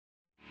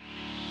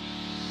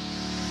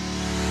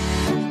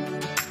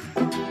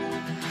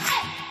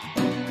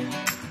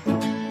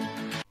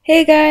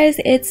Hey guys,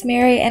 it's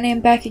Mary and I'm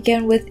back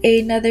again with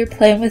another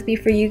plan with me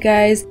for you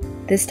guys,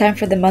 this time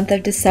for the month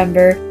of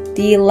December,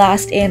 the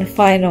last and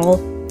final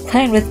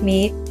plan with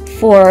me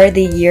for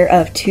the year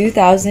of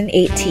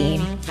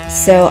 2018.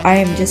 So I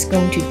am just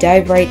going to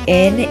dive right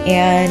in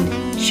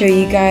and show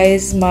you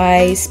guys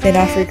my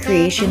spin-off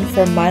recreation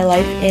from my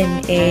life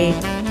in a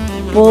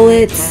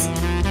Bullets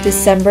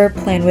December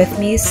plan with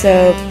me.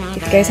 So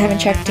if you guys haven't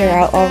checked her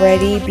out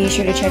already, be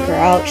sure to check her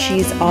out.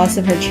 She's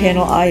awesome. Her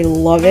channel, I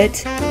love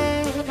it.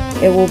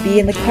 It will be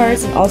in the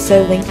cards and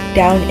also linked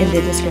down in the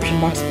description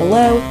box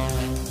below.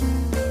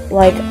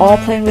 Like all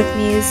Plan With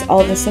Me's,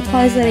 all the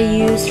supplies that I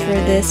used for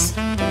this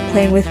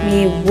Plan With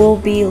Me will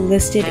be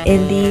listed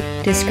in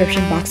the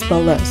description box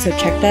below. So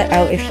check that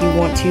out if you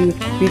want to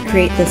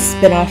recreate the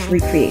spin-off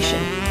recreation.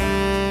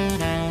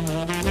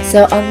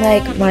 So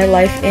unlike my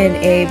life in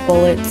a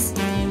Bullets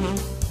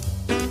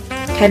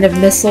kind of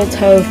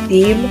mistletoe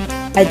theme,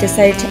 I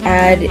decided to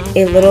add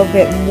a little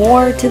bit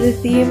more to the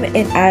theme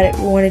and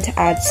wanted to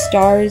add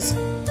stars.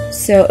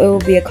 So it will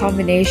be a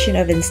combination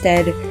of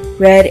instead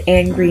red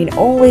and green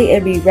only.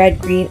 It'll be red,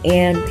 green,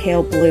 and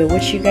pale blue,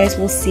 which you guys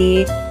will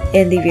see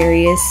in the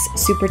various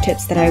super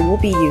tips that I will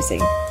be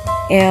using.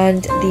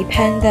 And the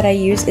pen that I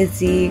use is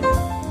the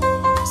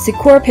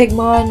Sakura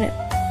Pigma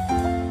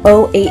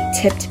 08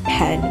 tipped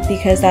pen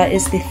because that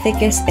is the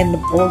thickest and the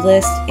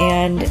boldest,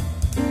 and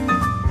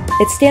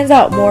it stands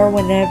out more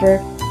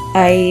whenever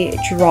I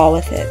draw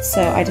with it,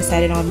 so I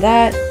decided on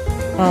that.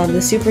 The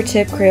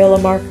SuperTip Crayola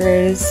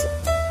markers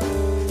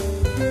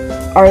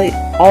are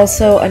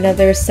also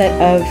another set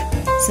of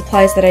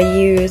supplies that I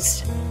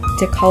used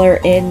to color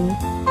in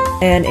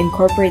and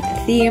incorporate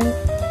the theme.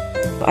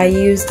 I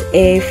used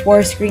a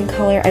forest green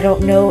color. I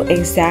don't know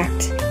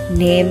exact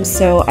names,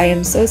 so I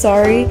am so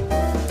sorry.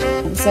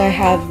 So I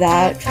have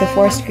that, the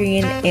forest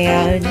green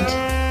and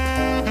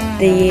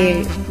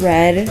the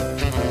red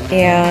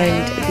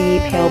and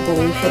the pale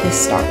blue for the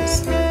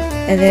stars.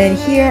 And then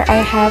here I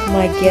have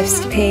my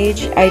gifts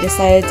page. I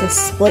decided to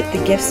split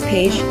the gifts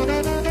page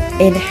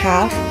in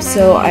half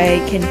so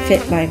I can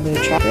fit my mood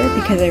tracker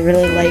because I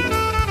really like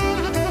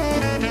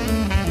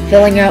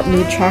filling out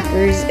mood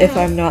trackers if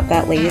I'm not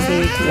that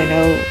lazy, because I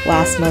know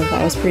last month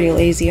I was pretty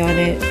lazy on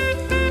it.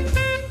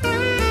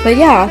 But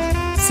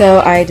yeah,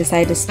 so I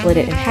decided to split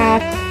it in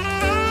half,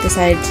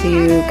 decided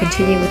to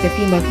continue with the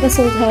theme of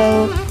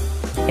mistletoe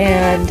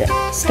and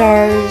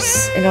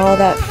stars and all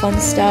that fun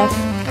stuff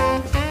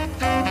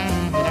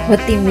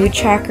with the mood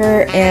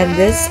tracker. And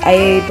this,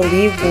 I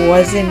believe,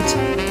 wasn't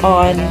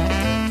on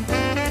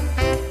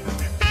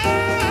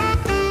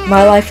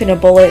My Life in a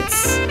Bullet's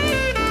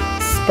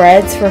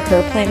spreads for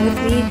her Plan With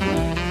Me,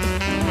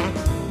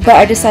 but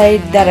I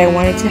decided that I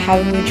wanted to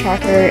have a mood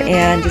tracker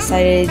and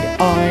decided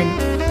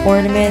on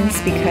ornaments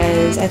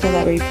because I thought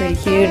that would be pretty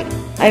cute.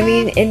 I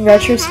mean, in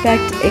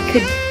retrospect,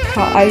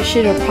 I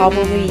should have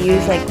probably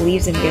used like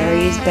leaves and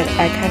berries, but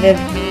I kind of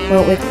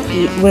went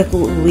with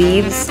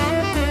leaves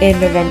in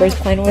November's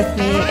Plan With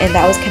Me, and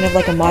that was kind of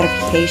like a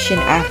modification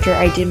after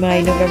I did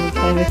my November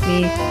Plan With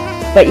Me.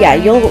 But yeah,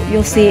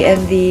 you'll see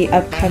in the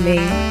upcoming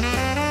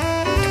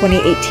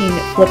 2018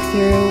 flip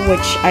through,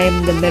 which I am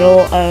in the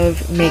middle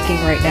of making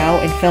right now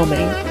and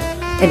filming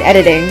and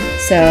editing,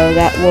 so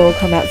that will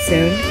come out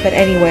soon. But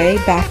anyway,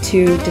 back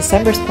to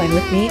December's Plan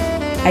With Me.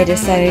 I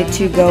decided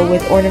to go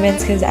with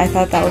ornaments because I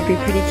thought that would be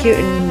pretty cute,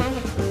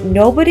 and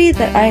nobody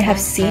that I have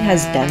seen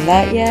has done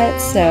that yet,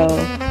 so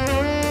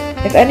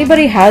if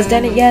anybody has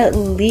done it yet,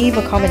 leave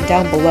a comment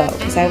down below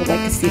because I would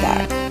like to see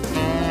that.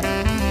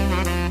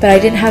 But I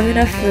didn't have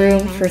enough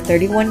room for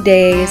 31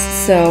 days,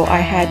 so I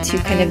had to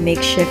kind of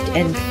makeshift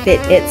and fit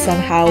it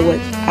somehow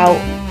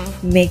without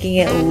making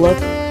it look,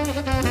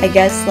 I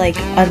guess, like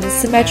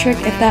unsymmetric,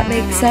 if that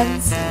makes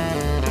sense.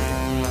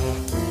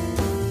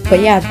 But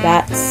yeah,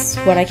 that's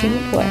what I came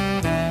up with.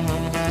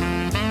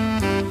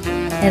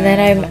 And then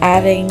I'm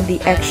adding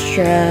the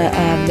extra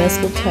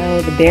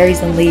mistletoe, the berries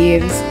and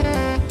leaves.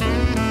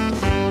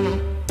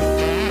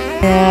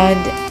 And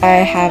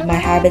I have my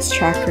habits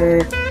tracker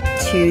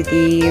to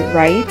the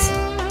right.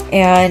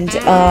 And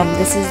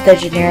this is the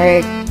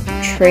generic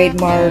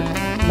trademark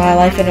My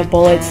Life in a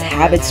Bullet's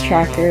habits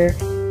tracker.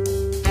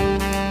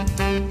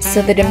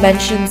 So the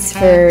dimensions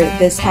for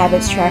this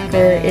habits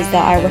tracker is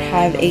that I would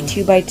have a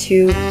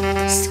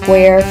 2x2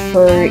 square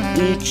for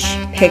each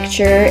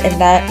picture, and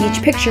that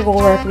each picture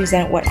will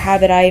represent what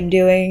habit I am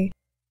doing,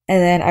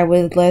 and then I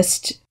would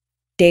list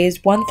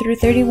days 1 through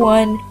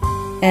 31,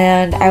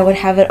 and I would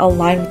have it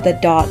aligned with the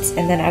dots,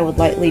 and then I would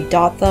lightly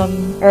dot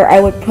them, or I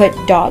would put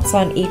dots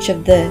on each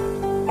of the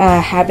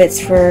habits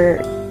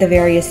for the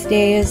various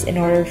days in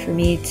order for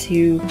me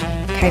to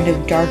kind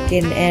of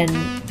darken and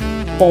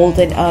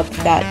bolden up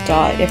that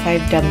dot if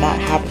I've done that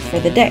habit for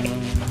the day.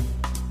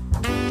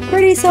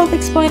 Pretty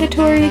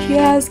self-explanatory if you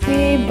ask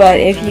me, but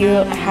if you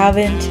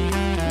haven't,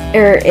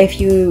 or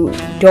if you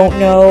don't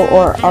know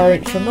or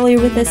aren't familiar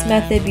with this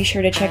method, be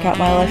sure to check out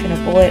My Life in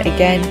a Bullet.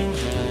 Again,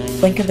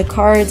 link in the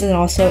cards and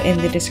also in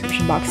the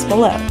description box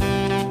below.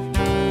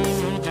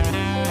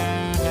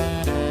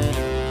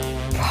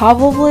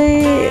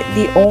 Probably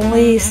the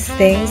only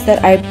things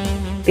that I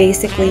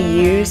basically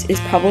use is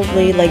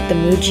probably like the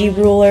Muji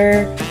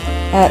ruler,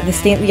 the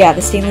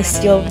stainless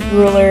steel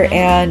ruler,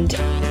 and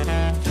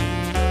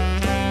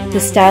the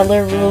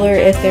Stadler ruler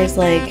if there's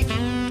like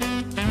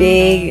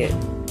big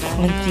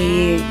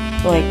clunky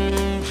like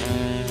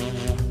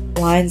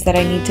lines that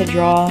I need to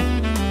draw.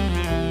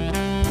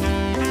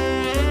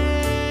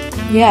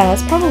 Yeah,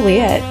 that's probably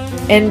it.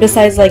 And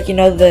besides, like, you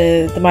know,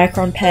 the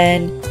Micron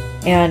pen,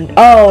 and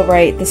oh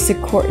right, the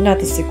Sakura, not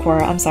the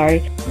Sakura, I'm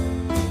sorry,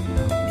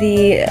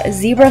 the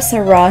Zebra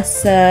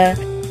Sarasa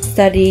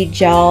Study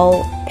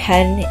Gel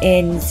pen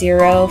in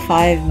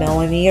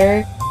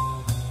 0.5mm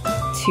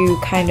to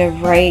kind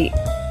of write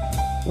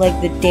like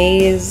the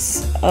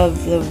days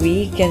of the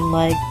week and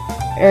like,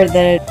 or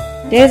the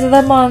days of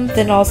the month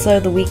and also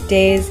the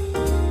weekdays.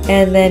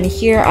 And then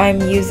here I'm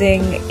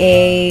using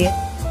a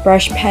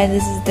brush pen.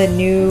 This is the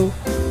new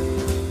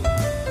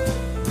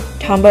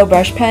Tombow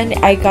brush pen.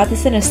 I got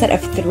this in a set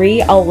of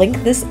 3. I'll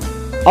link this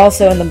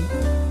also in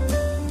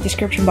the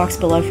description box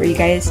below for you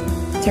guys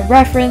to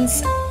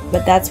reference,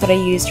 but that's what I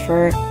used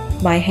for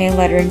my hand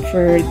lettering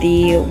for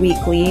the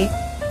weekly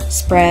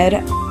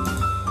spread,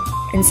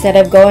 instead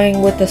of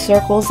going with the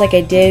circles like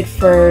I did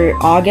for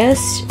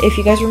August, if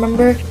you guys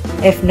remember.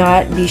 If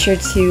not, be sure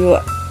to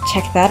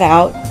check that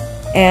out.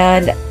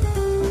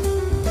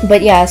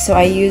 But yeah, so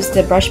I used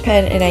the brush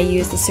pen and I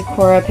used the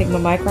Sakura Pigma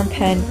Micron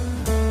pen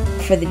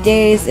for the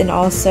days, and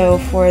also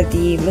for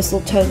the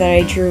mistletoe that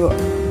I drew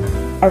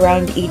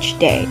around each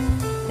day.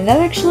 And that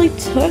actually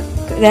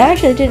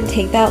didn't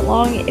take that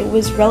long. It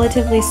was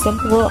relatively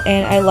simple,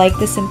 and I like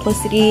the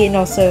simplicity and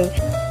also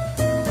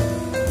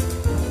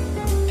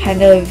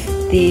kind of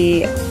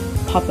the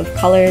pop of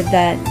color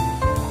that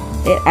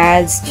it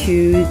adds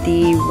to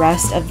the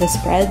rest of the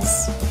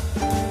spreads.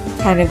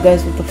 Kind of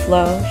goes with the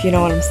flow, if you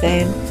know what I'm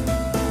saying.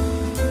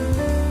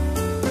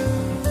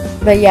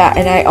 But yeah,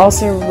 and I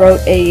also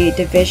wrote a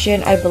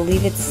division. I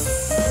believe it's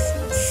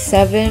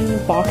 7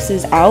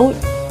 boxes out.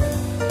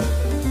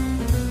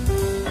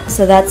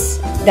 So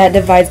that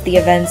divides the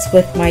events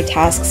with my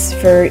tasks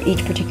for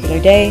each particular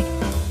day.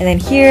 And then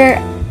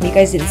here, you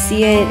guys didn't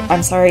see it.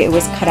 I'm sorry, it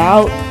was cut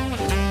out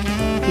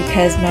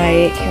because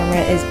my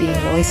camera is being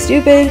really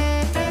stupid.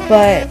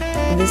 But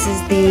this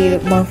is the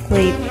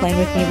monthly playing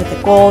with me with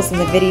the goals and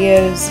the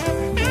videos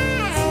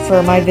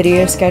for my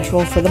video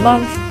schedule for the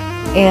month,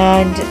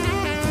 and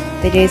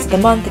the days of the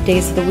month, the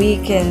days of the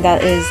week, and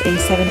that is a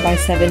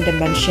 7x7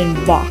 dimension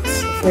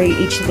box for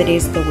each of the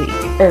days of the week,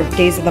 or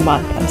days of the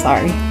month, I'm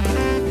sorry.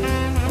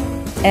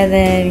 And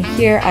then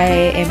here I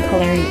am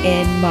coloring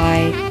in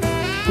my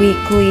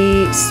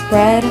weekly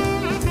spread,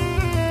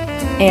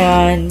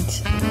 and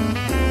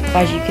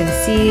as you can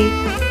see,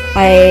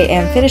 I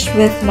am finished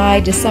with my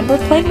December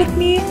plan with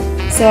me.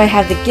 So I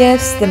have the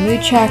gifts, the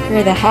mood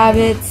tracker, the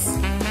habits,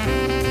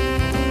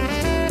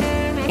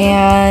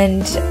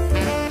 and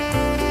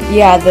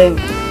yeah, the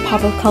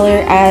pop of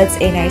color adds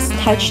a nice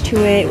touch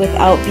to it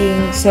without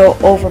being so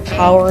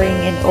overpowering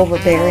and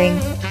overbearing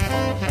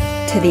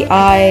to the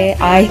eye,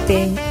 I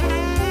think.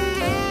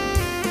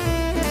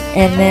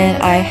 And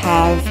then I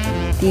have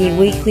the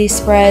weekly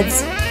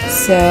spreads.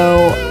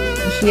 So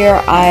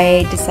here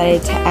I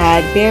decided to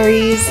add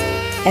berries,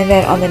 and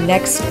then on the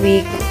next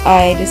week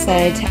I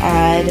decided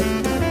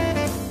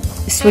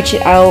to switch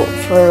it out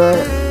for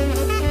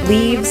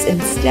leaves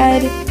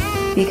instead,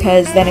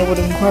 because then it would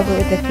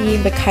incorporate the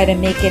theme but kind of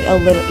make it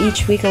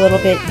each week a little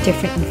bit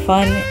different and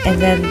fun. And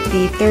then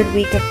the 3rd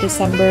week of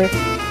December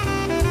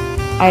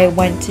I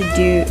went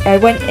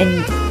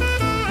and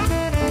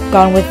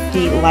gone with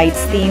the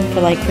lights theme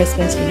for like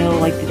Christmas, you know,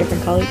 like the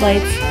different colored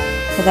lights.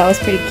 So that was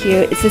pretty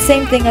cute. It's the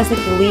same thing as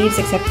like the leaves,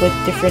 except with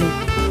different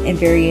and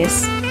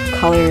various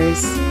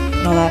colors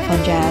and all that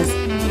fun jazz.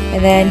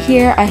 And then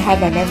here I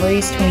have my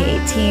memories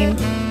 2018,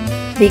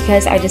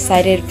 because I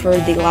decided for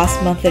the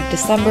last month of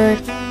December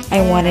I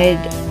wanted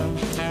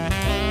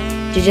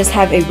to just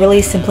have a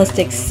really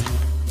simplistic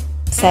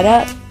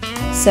setup.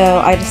 So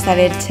I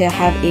decided to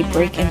have a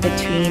break in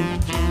between.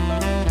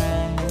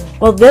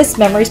 Well, this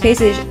memories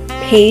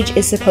page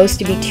is supposed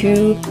to be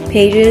 2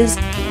 pages,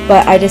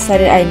 but I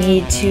decided I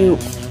need to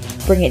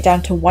bring it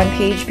down to 1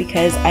 page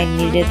because I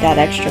needed that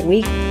extra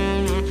week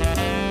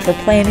for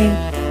planning,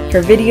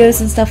 for videos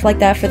and stuff like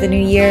that for the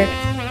new year.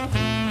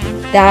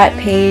 That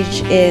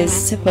page is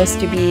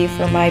supposed to be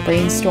for my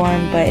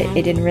brainstorm, but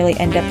it didn't really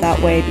end up that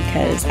way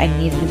because I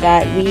needed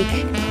that week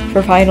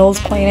for finals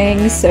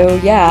planning. So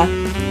yeah,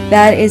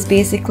 that is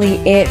basically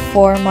it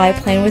for my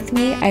plan with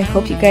me. I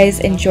hope you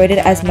guys enjoyed it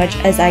as much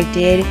as I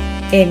did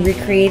in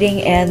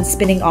recreating and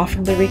spinning off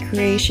of the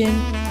recreation.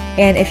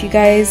 And if you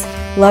guys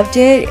loved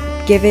it,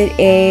 give it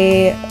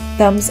a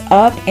thumbs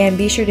up and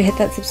be sure to hit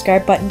that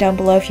subscribe button down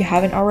below if you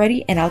haven't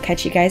already, and I'll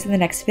catch you guys in the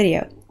next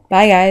video.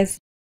 Bye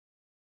guys!